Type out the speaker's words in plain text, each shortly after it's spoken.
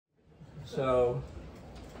So,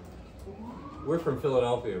 we're from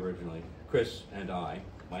Philadelphia originally, Chris and I.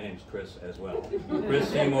 My name's Chris as well. Chris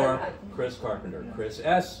Seymour, Chris Carpenter, Chris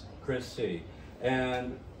S., Chris C.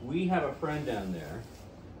 And we have a friend down there,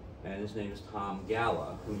 and his name is Tom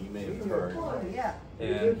Gala, who you may have heard.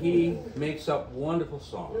 And he makes up wonderful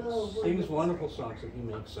songs, sings wonderful songs that he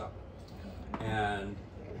makes up. And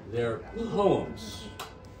they're poems,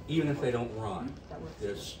 even if they don't rhyme.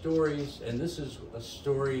 They're stories, and this is a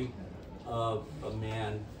story of a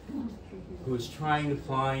man who is trying to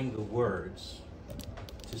find the words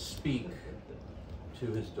to speak to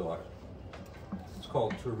his daughter. It's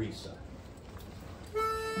called Theresa.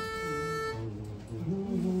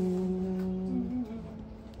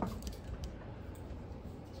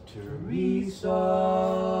 Theresa,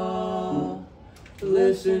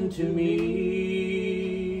 listen to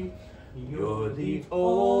me. You're the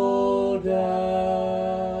oldest.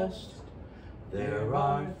 There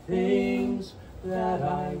are things that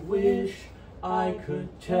I wish I could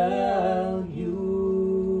tell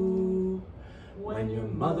you. When your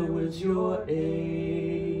mother was your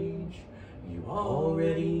age, you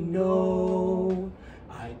already know.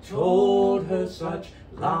 I told her such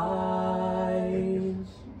lies.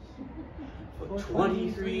 For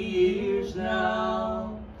 23 years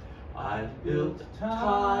now, I've built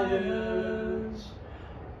tires.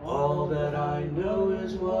 All that I know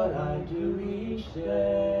is what I do each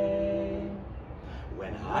day.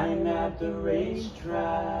 When I'm at the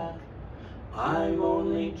racetrack, I'm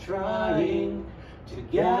only trying to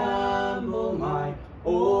gamble my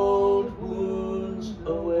old wounds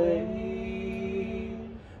away.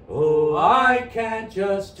 Oh, I can't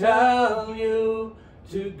just tell you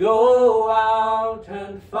to go out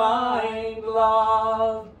and find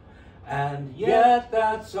love, and yet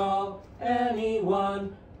that's all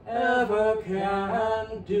anyone ever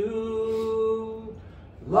can do.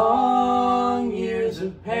 Long years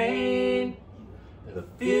of pain, the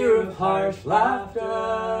fear of harsh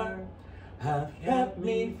laughter, have kept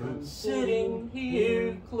me from sitting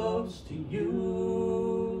here close to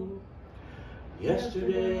you.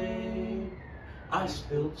 Yesterday, I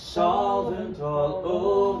spilled solvent all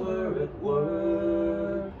over at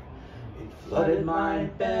work. It flooded my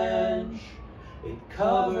bench, it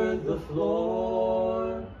covered the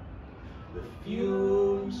floor. The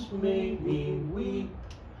fumes made me weep,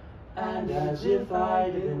 and as if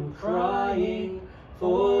I'd been crying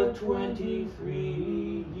for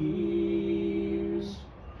 23 years.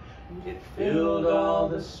 It filled all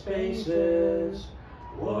the spaces,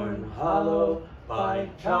 worn hollow by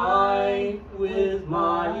time with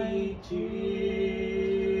my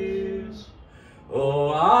tears.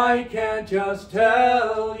 Oh, I can't just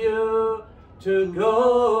tell you to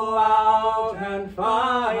go out and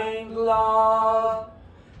find love,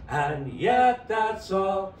 and yet that's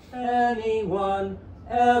all anyone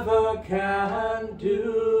ever can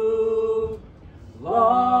do.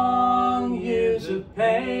 Long years of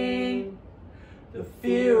pain, the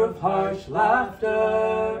fear of harsh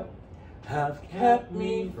laughter, have kept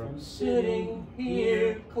me from sitting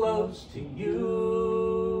here close to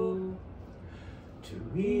you.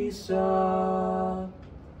 Theresa,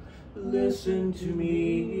 listen to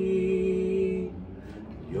me.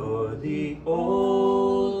 You're the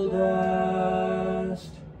oldest.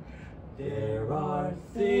 There are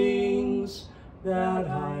things that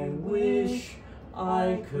I wish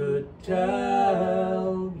I could tell